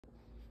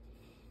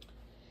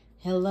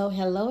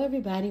Hello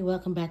everybody.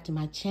 Welcome back to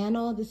my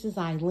channel. This is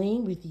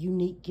Eileen with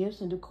Unique Gifts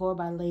and Decor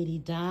by Lady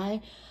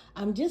Di.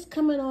 I'm just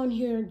coming on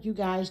here, you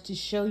guys, to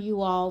show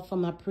you all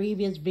from my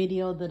previous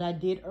video that I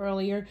did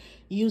earlier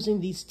using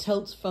these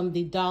totes from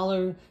the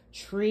Dollar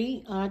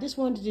Tree. I just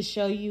wanted to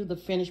show you the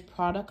finished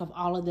product of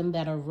all of them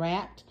that are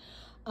wrapped.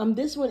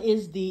 This one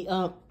is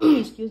the,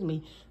 excuse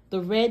me,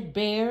 the red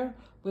bear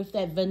with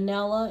that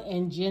vanilla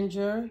and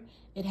ginger.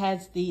 It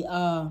has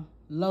the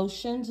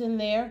lotions in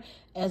there,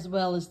 as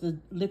well as the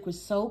liquid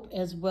soap,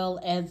 as well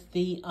as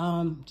the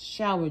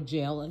shower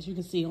gel, as you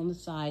can see on the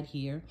side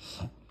here.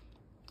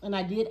 And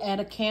I did add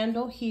a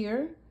candle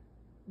here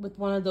with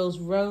one of those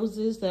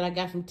roses that I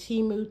got from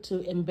Temu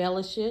to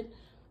embellish it.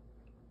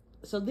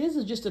 So this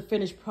is just a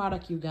finished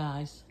product, you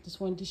guys. Just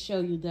wanted to show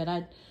you that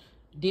I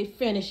did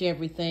finish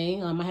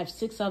everything. I have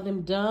 6 of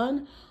them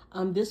done.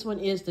 This one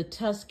is the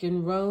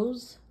Tuscan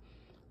Rose.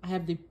 I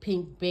have the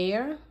pink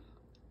bear.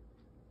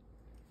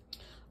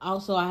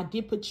 Also, I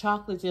did put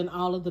chocolates in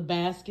all of the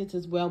baskets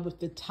as well with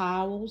the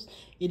towels.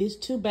 It is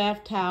 2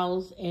 bath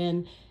towels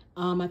and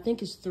I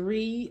think it's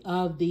 3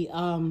 of the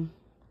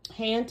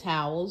hand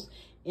towels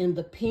in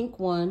the pink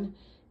one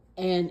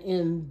and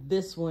in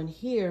this one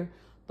here.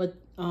 But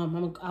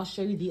I'll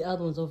show you the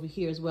other ones over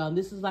here as well. And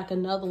this is like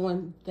another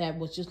one that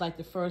was just like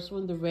the first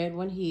one, the red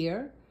one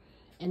here.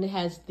 And it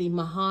has the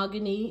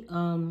mahogany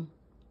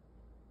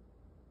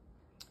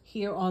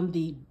here on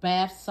the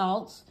bath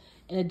salts.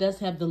 And it does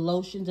have the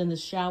lotions and the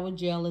shower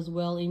gel as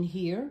well in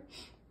here.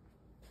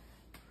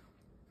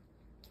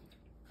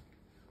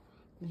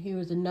 And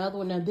here's another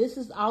one. Now, this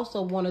is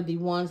also one of the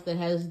ones that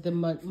has the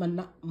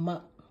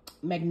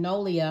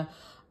magnolia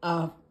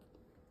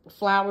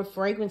flower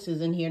fragrances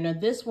in here. Now,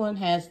 this one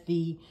has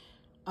the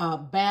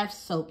bath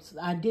soaps.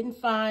 I didn't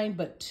find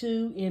but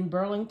 2 in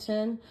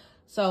Burlington.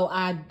 So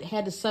I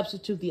had to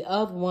substitute the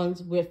other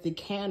ones with the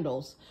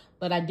candles,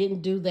 but I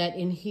didn't do that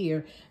in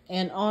here.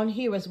 And on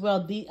here as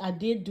well, I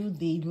did do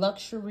the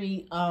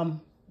luxury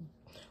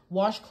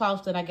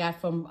washcloths that I got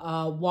from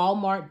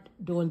Walmart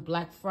during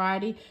Black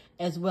Friday,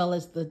 as well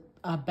as the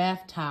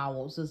bath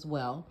towels as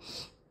well.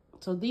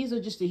 So these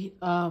are just the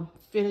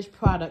finished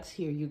products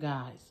here, you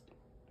guys.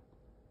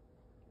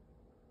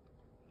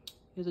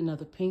 Here's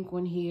another pink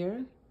one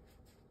here.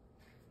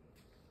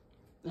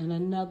 And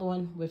another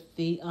one with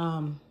the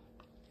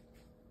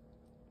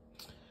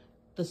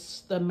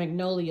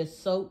magnolia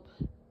soap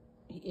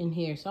in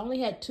here. So I only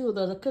had 2 of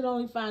those. I could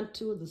only find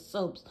 2 of the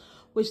soaps,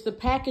 which the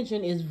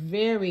packaging is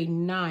very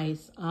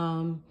nice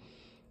on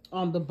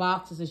the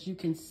boxes, as you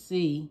can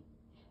see,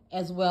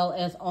 as well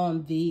as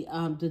on the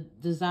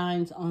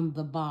designs on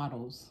the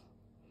bottles.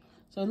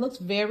 So it looks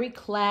very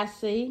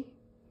classy.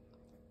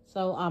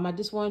 So I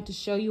just wanted to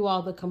show you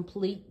all the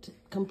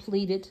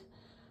completed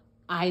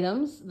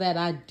items that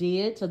I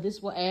did. So this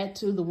will add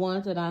to the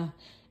ones that I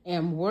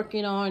am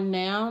working on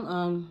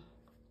now.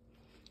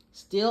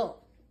 Still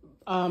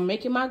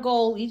making my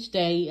goal each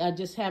day. I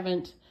just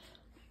haven't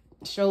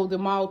showed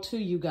them all to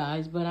you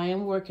guys, but I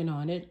am working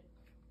on it.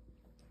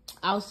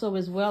 Also,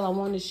 as well, I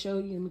want to show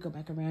you, let me go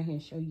back around here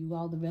and show you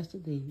all the rest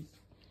of these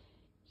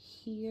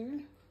here.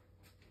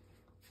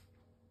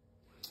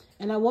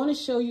 And I want to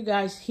show you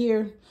guys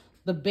here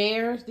the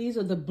bears. These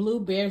are the blue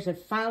bears that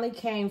finally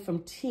came from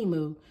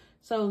Temu.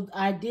 So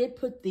I did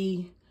put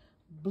the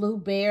blue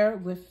bear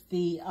with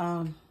the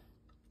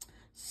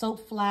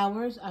soap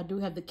flowers. I do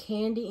have the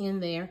candy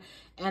in there,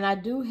 and I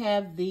do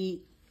have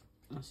the,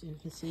 let's see if you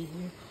can see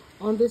here.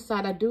 On this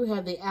side, I do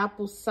have the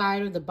apple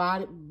cider, the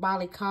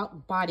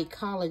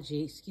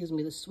bodycology, excuse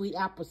me, the sweet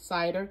apple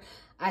cider.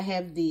 I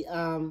have the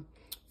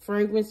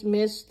fragrance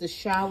mist, the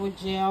shower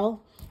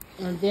gel,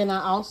 and then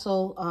I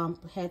also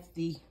have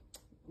the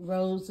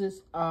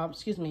roses,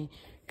 excuse me,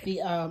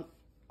 the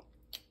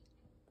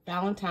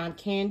Valentine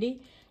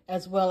candy,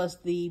 as well as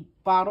the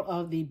bottle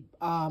of the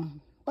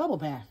bubble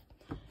bath.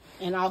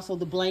 And also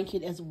the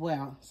blanket as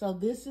well. So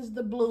this is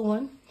the blue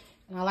one.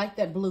 And I like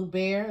that blue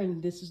bear.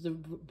 And this is the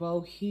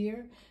bow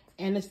here.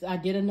 And I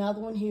did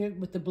another one here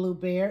with the blue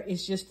bear.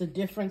 It's just the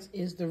difference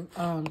is the,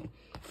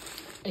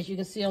 as you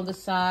can see on the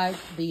side,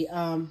 the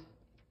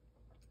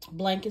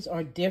blankets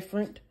are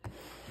different.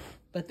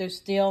 But they're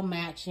still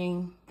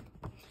matching.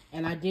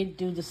 And I did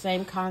do the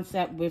same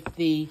concept with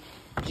the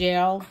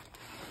gel,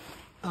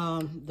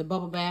 the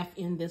bubble bath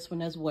in this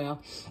one as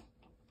well.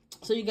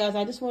 So you guys,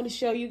 I just want to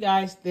show you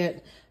guys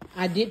that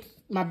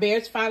my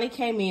bears finally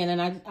came in,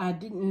 and I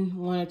didn't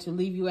want to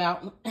leave you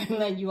out and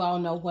let you all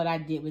know what I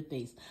did with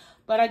these.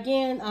 But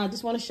again, I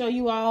just want to show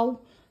you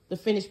all the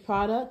finished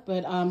product,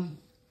 but I'm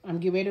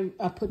getting ready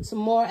to put some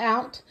more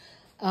out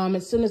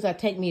as soon as I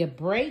take me a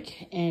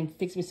break and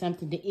fix me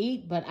something to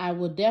eat. But I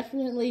will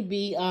definitely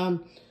be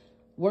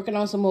working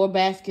on some more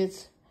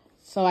baskets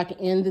so I can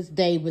end this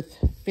day with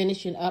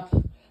finishing up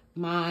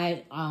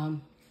my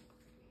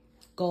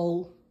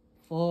goal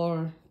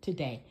for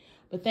today.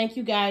 But thank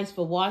you guys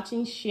for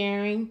watching,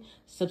 sharing,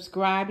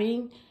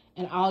 subscribing,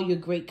 and all your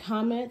great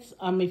comments.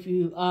 If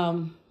you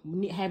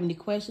have any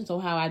questions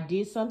on how I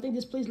did something,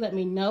 just please let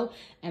me know,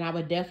 and I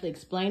would definitely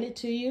explain it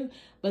to you.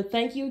 But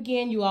thank you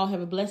again. You all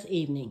have a blessed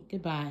evening.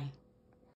 Goodbye.